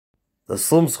The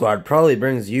Slim Squad proudly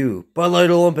brings you Bud Light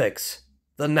Olympics,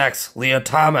 the next Leah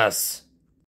Thomas.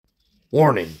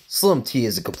 Warning, Slim T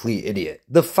is a complete idiot.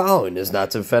 The following is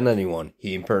not to offend anyone.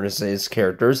 He impersonates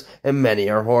characters, and many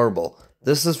are horrible.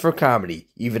 This is for comedy,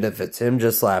 even if it's him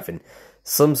just laughing.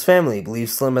 Slim's family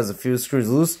believes Slim has a few screws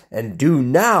loose, and do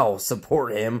now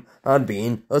support him on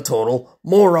being a total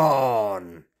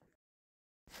moron.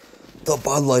 The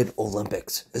Bud Light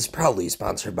Olympics is proudly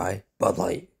sponsored by Bud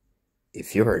Light.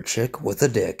 If you're a chick with a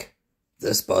dick,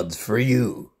 this Bud's for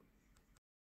you.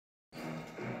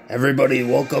 Everybody,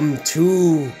 welcome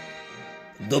to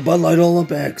the Bud Light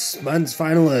Olympics. Men's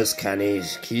finalists, Kenny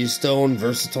Keystone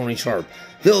versus Tony Sharp.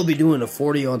 They'll be doing a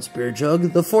 40-ounce beer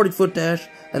jug, the 40-foot dash,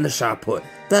 and the shot put.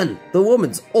 Then, the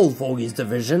women's old fogies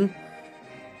division.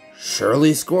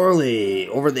 Shirley Scorley,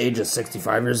 over the age of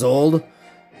 65 years old,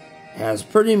 has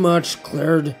pretty much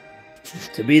cleared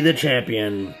to be the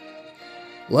champion.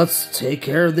 Let's take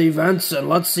care of the events and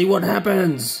let's see what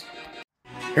happens.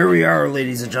 Here we are,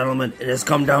 ladies and gentlemen. It has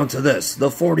come down to this. The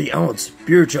 40-ounce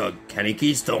beer jug. Kenny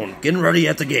Keystone getting ready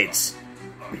at the gates.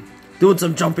 Doing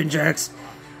some jumping jacks.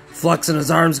 Flexing his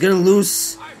arms, getting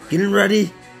loose. Getting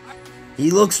ready.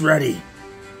 He looks ready.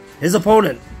 His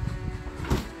opponent,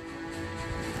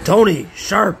 Tony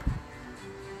Sharp,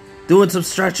 doing some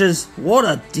stretches. What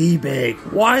a D-bag.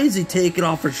 Why is he taking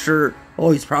off his shirt?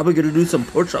 Oh, he's probably going to do some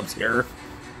push-ups here.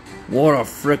 What a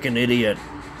freaking idiot.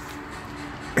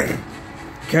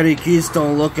 Kenny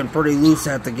Keystone looking pretty loose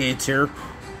at the gates here.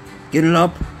 Getting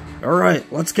up.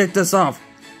 Alright, let's kick this off.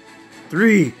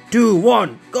 3, 2,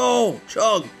 1, go!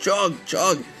 Chug, chug,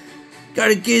 chug.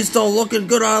 Kenny Keystone looking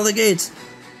good out of the gates.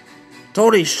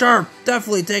 Tony Sharp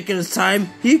definitely taking his time.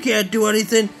 He can't do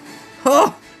anything.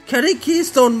 Oh, Kenny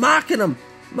Keystone mocking him.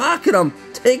 Mocking him.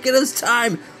 Taking his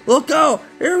time. Look out.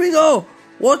 Here we go.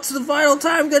 What's the final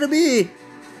time going to be?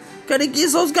 Kenny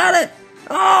Keystone's got it.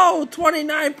 Oh,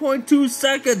 29.2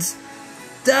 seconds.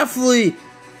 Definitely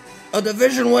a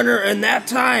division winner in that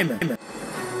time.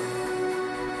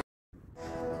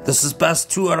 This is best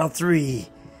 2 out of 3.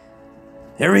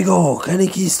 Here we go. Kenny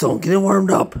Keystone getting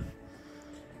warmed up.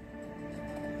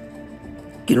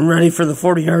 Getting ready for the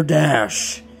 40-yard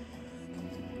dash.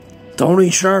 Tony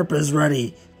Sharp is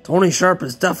ready. Tony Sharp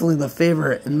is definitely the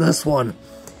favorite in this one.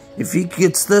 If he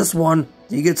gets this one,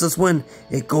 he gets this win,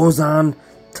 it goes on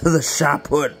to the shot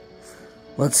put.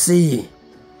 Let's see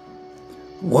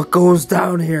what goes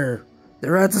down here.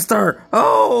 They're at the start.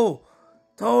 Oh!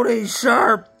 Tony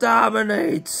Sharp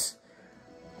dominates.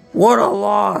 What a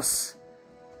loss.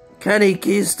 Kenny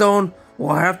Keystone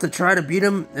will have to try to beat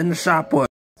him in the shot put.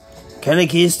 Kenny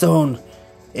Keystone,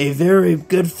 a very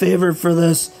good favorite for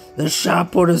this. The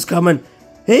shot put is coming.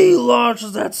 He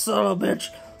launches that son of a bitch.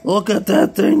 Look at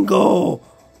that thing go.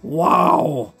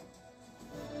 Wow.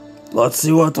 Let's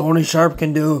see what Tony Sharp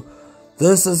can do.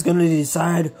 This is going to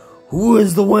decide who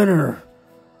is the winner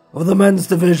of the men's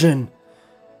division.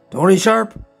 Tony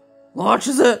Sharp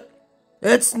launches it.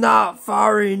 It's not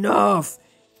far enough.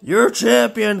 Your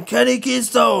champion, Kenny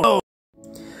Keystone.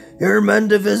 Your men's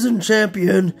division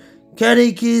champion,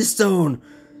 Kenny Keystone,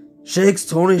 shakes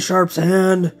Tony Sharp's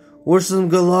hand, wishes him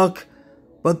good luck.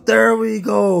 But there we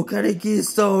go, Kenny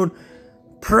Keystone,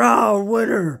 proud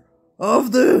winner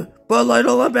of the Bud Light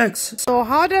Olympics. So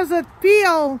how does it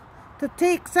feel to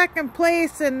take second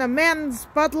place in the men's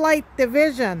Bud Light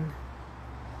division?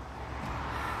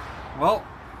 Well,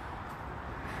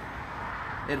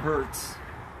 it hurts,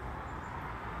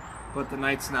 but the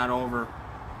night's not over.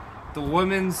 The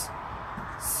women's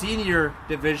senior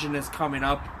division is coming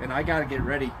up, and I gotta get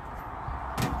ready.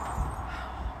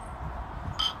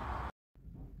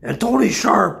 And Tony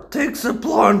Sharp takes a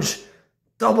plunge,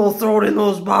 double-throating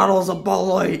those bottles of Bud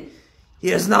Light. He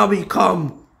has now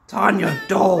become Tanya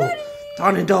Doll.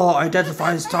 Tanya Doll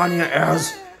identifies Tanya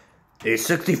as a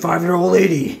 65-year-old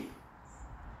lady.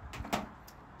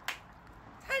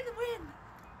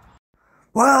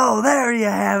 Well, there you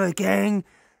have it, gang.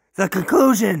 The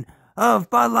conclusion of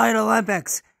Bud Light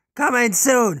Olympics. Coming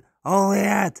soon, only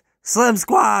at Slim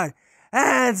Squad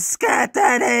and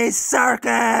Scatterday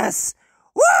Circus.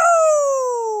 Woo!